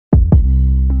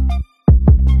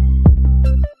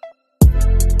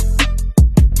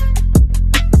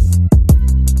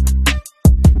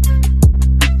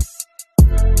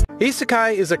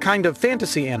Isekai is a kind of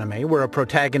fantasy anime where a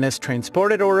protagonist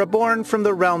transported or reborn from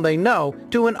the realm they know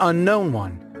to an unknown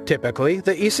one. Typically,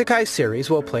 the Isekai series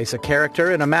will place a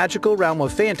character in a magical realm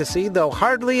of fantasy, though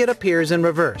hardly it appears in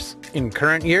reverse. In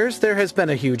current years, there has been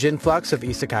a huge influx of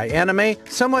Isekai anime,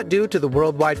 somewhat due to the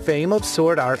worldwide fame of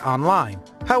Sword Art Online.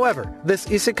 However, this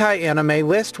Isekai anime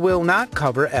list will not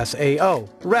cover SAO.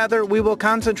 Rather, we will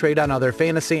concentrate on other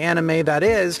fantasy anime that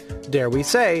is, dare we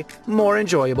say, more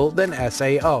enjoyable than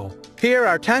SAO. Here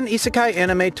are 10 Isekai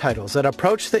anime titles that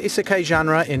approach the Isekai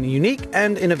genre in unique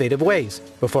and innovative ways.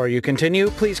 Before you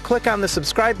continue, please click on the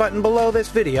subscribe button below this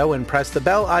video and press the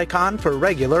bell icon for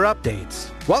regular updates.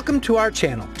 Welcome to our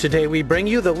channel. Today we bring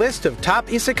you the list of top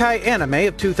Isekai anime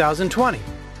of 2020.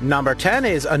 Number 10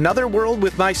 is Another World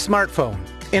with My Smartphone.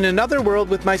 In Another World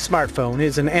with My Smartphone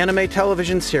is an anime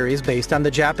television series based on the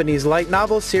Japanese light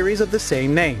novel series of the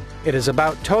same name. It is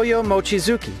about Toyo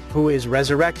Mochizuki, who is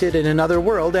resurrected in another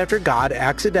world after God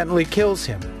accidentally kills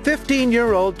him.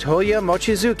 15-year-old Toyo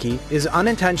Mochizuki is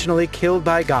unintentionally killed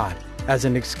by God. As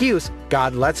an excuse,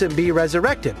 God lets him be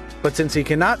resurrected, but since he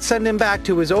cannot send him back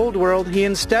to his old world, he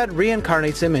instead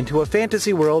reincarnates him into a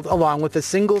fantasy world along with a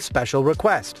single special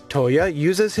request. Toya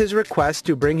uses his request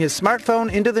to bring his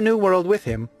smartphone into the new world with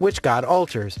him, which God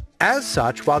alters. As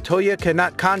such, while Toya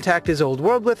cannot contact his old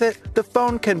world with it, the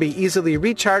phone can be easily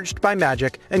recharged by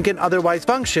magic and can otherwise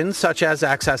function, such as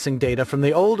accessing data from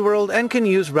the old world, and can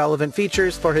use relevant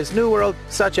features for his new world,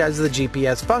 such as the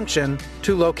GPS function,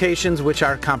 to locations which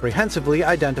are comprehensively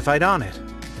identified on it.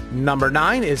 Number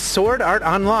 9 is Sword Art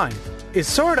Online. Is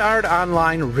Sword Art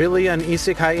Online really an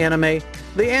Isekai anime?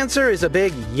 The answer is a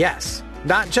big yes.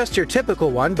 Not just your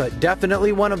typical one, but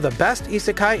definitely one of the best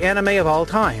Isekai anime of all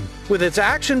time. With its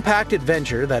action-packed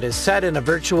adventure that is set in a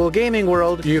virtual gaming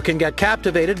world, you can get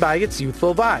captivated by its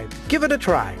youthful vibe. Give it a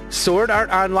try. Sword Art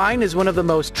Online is one of the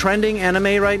most trending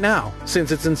anime right now.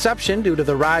 Since its inception, due to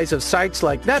the rise of sites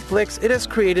like Netflix, it has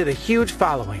created a huge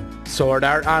following. Sword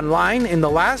Art Online, in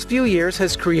the last few years,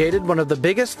 has created one of the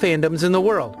biggest fandoms in the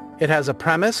world. It has a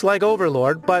premise like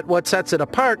Overlord, but what sets it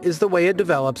apart is the way it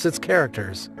develops its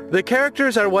characters. The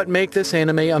characters are what make this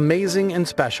anime amazing and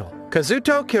special.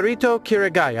 Kazuto Kirito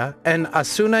Kirigaya and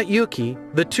Asuna Yuki,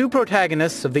 the two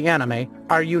protagonists of the anime,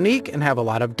 are unique and have a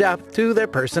lot of depth to their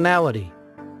personality.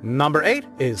 Number 8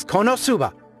 is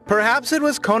Konosuba. Perhaps it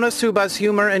was Konosuba's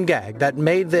humor and gag that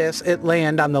made it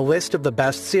land on the list of the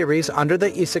best series under the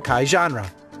Isekai genre.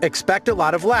 Expect a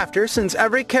lot of laughter since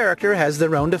every character has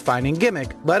their own defining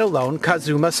gimmick, let alone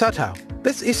Kazuma Sato.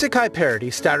 This Isekai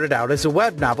parody started out as a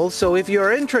web novel, so if you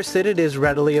are interested, it is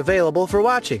readily available for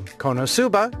watching.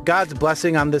 Konosuba, God's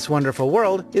Blessing on This Wonderful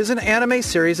World, is an anime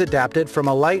series adapted from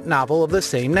a light novel of the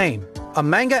same name. A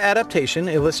manga adaptation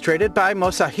illustrated by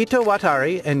Masahito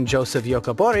Watari and Joseph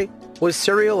Yokobori was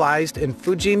serialized in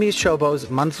Fujimi Shobo's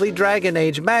monthly Dragon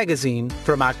Age magazine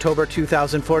from October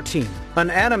 2014. An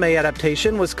anime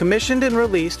adaptation was commissioned and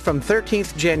released from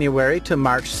 13th January to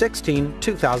March 16,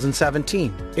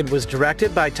 2017. It was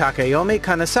directed by Takeyomi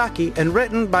Kanasaki and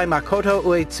written by Makoto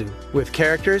Uetsu, with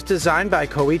characters designed by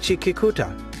Koichi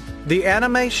Kikuta. The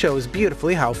anime shows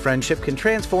beautifully how friendship can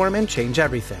transform and change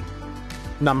everything.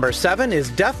 Number 7 is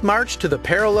Death March to the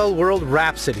Parallel World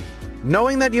Rhapsody.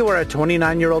 Knowing that you are a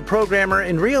 29-year-old programmer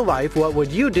in real life, what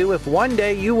would you do if one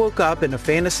day you woke up in a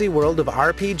fantasy world of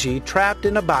RPG trapped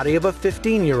in a body of a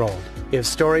 15-year-old? If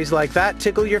stories like that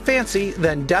tickle your fancy,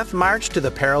 then Death March to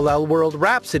the Parallel World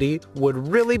Rhapsody would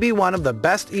really be one of the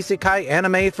best Isekai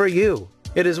anime for you.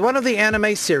 It is one of the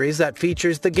anime series that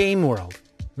features the game world.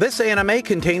 This anime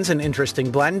contains an interesting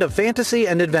blend of fantasy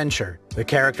and adventure. The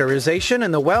characterization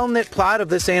and the well-knit plot of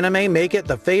this anime make it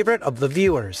the favorite of the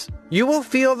viewers. You will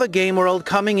feel the game world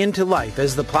coming into life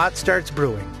as the plot starts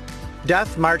brewing.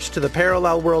 Death March to the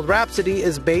Parallel World Rhapsody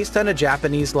is based on a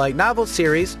Japanese light novel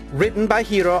series written by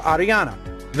Hiro Ariyama.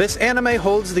 This anime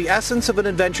holds the essence of an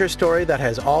adventure story that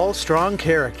has all strong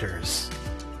characters.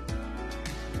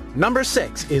 Number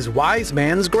 6 is Wise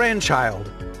Man's Grandchild.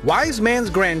 Wise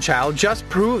Man's Grandchild just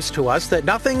proves to us that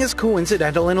nothing is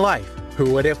coincidental in life.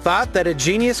 Who would have thought that a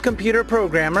genius computer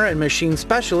programmer and machine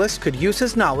specialist could use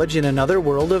his knowledge in another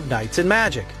world of knights and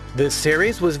magic? This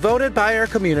series was voted by our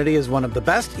community as one of the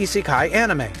best Isekai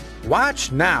anime.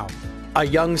 Watch now! A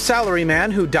young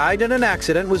salaryman who died in an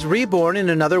accident was reborn in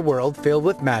another world filled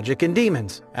with magic and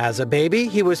demons. As a baby,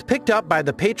 he was picked up by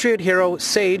the patriot hero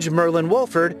Sage Merlin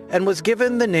Wolford and was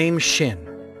given the name Shin.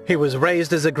 He was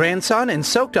raised as a grandson and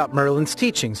soaked up Merlin's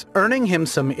teachings, earning him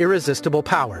some irresistible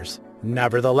powers.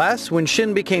 Nevertheless, when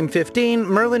Shin became 15,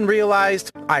 Merlin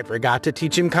realized, I forgot to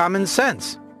teach him common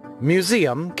sense.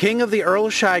 Museum, king of the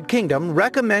Earlshire Kingdom,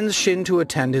 recommends Shin to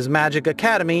attend his magic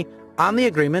academy, on the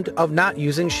agreement of not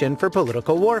using Shin for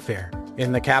political warfare.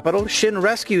 In the capital, Shin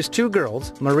rescues two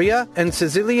girls, Maria and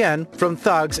Cecilienne, from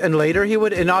thugs, and later he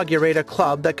would inaugurate a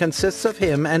club that consists of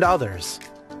him and others.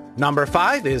 Number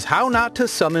 5 is How Not to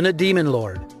Summon a Demon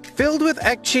Lord. Filled with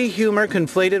ecchi humor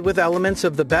conflated with elements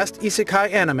of the best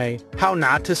isekai anime, How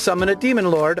Not to Summon a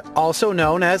Demon Lord, also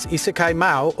known as Isekai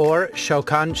Mao or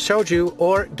Shokan Shouju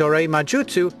or Dorei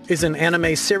Majutsu, is an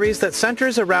anime series that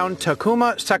centers around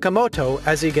Takuma Sakamoto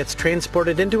as he gets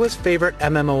transported into his favorite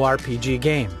MMORPG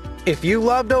game. If you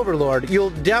loved Overlord,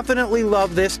 you'll definitely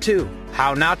love this too.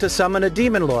 How Not to Summon a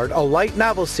Demon Lord, a light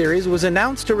novel series, was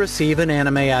announced to receive an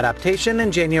anime adaptation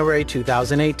in January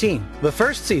 2018. The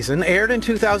first season, aired in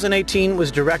 2018,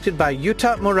 was directed by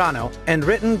Yuta Murano and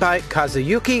written by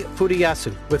Kazuyuki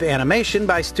Furuyasu, with animation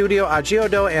by Studio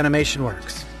Agiodo Animation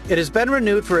Works. It has been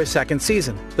renewed for a second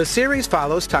season. The series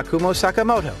follows Takuma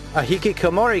Sakamoto, a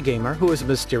hikikomori gamer who is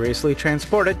mysteriously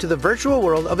transported to the virtual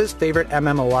world of his favorite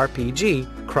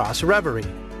MMORPG, Cross Reverie,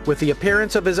 with the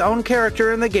appearance of his own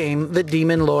character in the game, the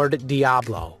Demon Lord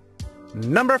Diablo.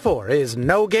 Number 4 is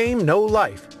No Game, No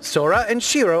Life. Sora and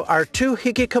Shiro are two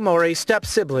hikikomori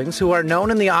step-siblings who are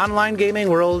known in the online gaming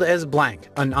world as Blank,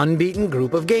 an unbeaten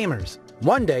group of gamers.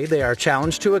 One day, they are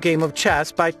challenged to a game of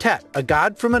chess by Tet, a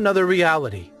god from another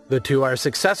reality. The two are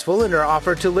successful and are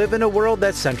offered to live in a world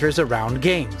that centers around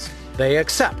games. They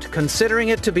accept, considering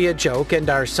it to be a joke, and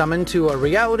are summoned to a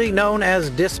reality known as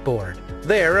Disboard.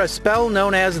 There, a spell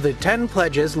known as the 10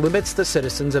 Pledges limits the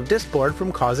citizens of Disboard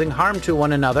from causing harm to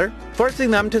one another, forcing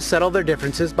them to settle their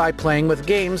differences by playing with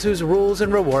games whose rules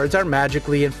and rewards are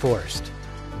magically enforced.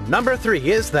 Number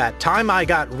 3 is That Time I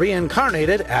Got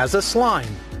Reincarnated as a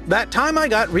Slime. That Time I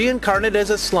Got Reincarnated as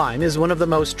a Slime is one of the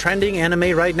most trending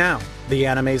anime right now. The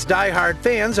anime's die-hard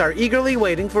fans are eagerly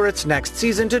waiting for its next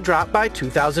season to drop by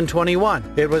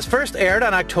 2021. It was first aired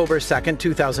on October 2nd,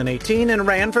 2018 and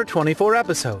ran for 24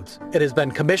 episodes. It has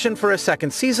been commissioned for a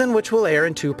second season which will air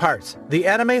in 2 parts. The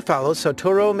anime follows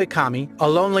Satoru Mikami, a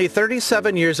lonely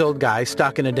 37-years-old guy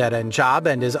stuck in a dead-end job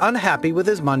and is unhappy with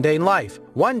his mundane life.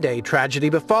 One day, tragedy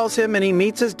befalls him and he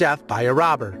meets his death by a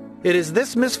robber. It is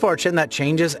this misfortune that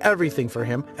changes everything for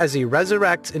him as he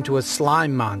resurrects into a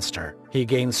slime monster. He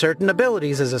gains certain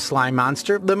abilities as a slime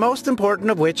monster, the most important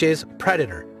of which is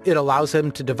Predator. It allows him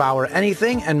to devour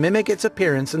anything and mimic its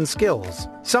appearance and skills,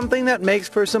 something that makes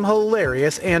for some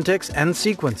hilarious antics and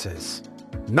sequences.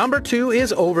 Number 2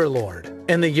 is Overlord.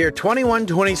 In the year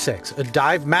 2126,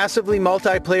 a massively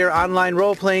multiplayer online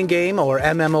role-playing game, or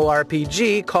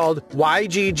MMORPG, called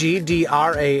YGGDRASIL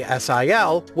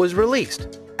was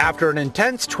released. After an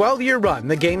intense 12-year run,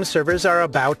 the game servers are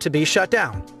about to be shut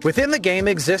down. Within the game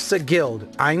exists a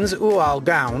guild, Eins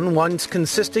Ualgaun, once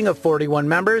consisting of 41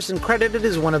 members and credited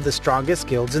as one of the strongest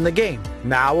guilds in the game.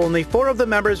 Now only 4 of the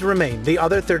members remain, the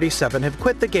other 37 have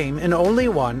quit the game, and only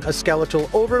one, a skeletal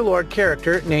overlord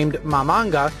character named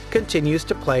Mamanga, continues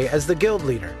to play as the guild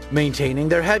leader, maintaining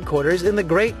their headquarters in the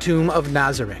Great Tomb of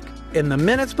Nazarick. In the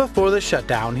minutes before the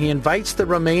shutdown, he invites the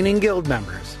remaining guild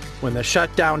members. When the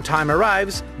shutdown time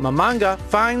arrives, Mamanga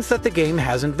finds that the game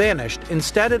hasn't vanished.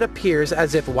 Instead, it appears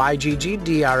as if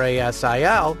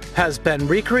YGGDRASIL has been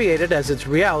recreated as its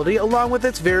reality along with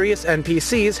its various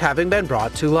NPCs having been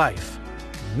brought to life.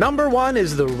 Number 1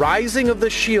 is The Rising of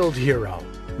the Shield Hero.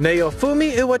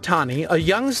 Naofumi Iwatani, a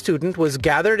young student, was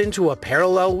gathered into a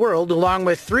parallel world along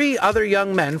with 3 other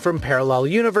young men from parallel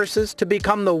universes to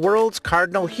become the world's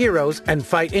cardinal heroes and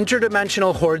fight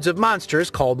interdimensional hordes of monsters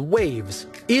called Waves.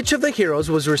 Each of the heroes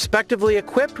was respectively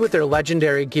equipped with their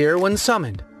legendary gear when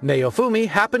summoned. Naofumi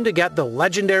happened to get the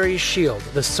legendary shield,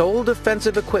 the sole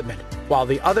defensive equipment, while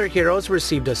the other heroes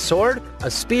received a sword, a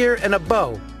spear, and a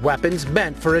bow, weapons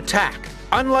meant for attack.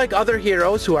 Unlike other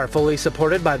heroes who are fully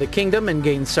supported by the kingdom and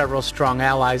gain several strong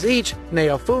allies each,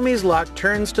 Naofumi's luck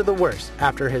turns to the worst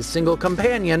after his single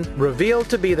companion, revealed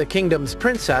to be the kingdom's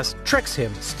princess, tricks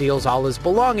him, steals all his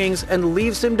belongings, and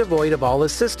leaves him devoid of all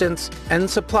assistance and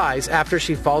supplies after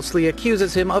she falsely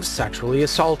accuses him of sexually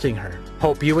assaulting her.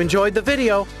 Hope you enjoyed the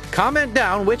video. Comment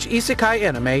down which isekai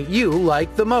anime you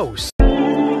like the most.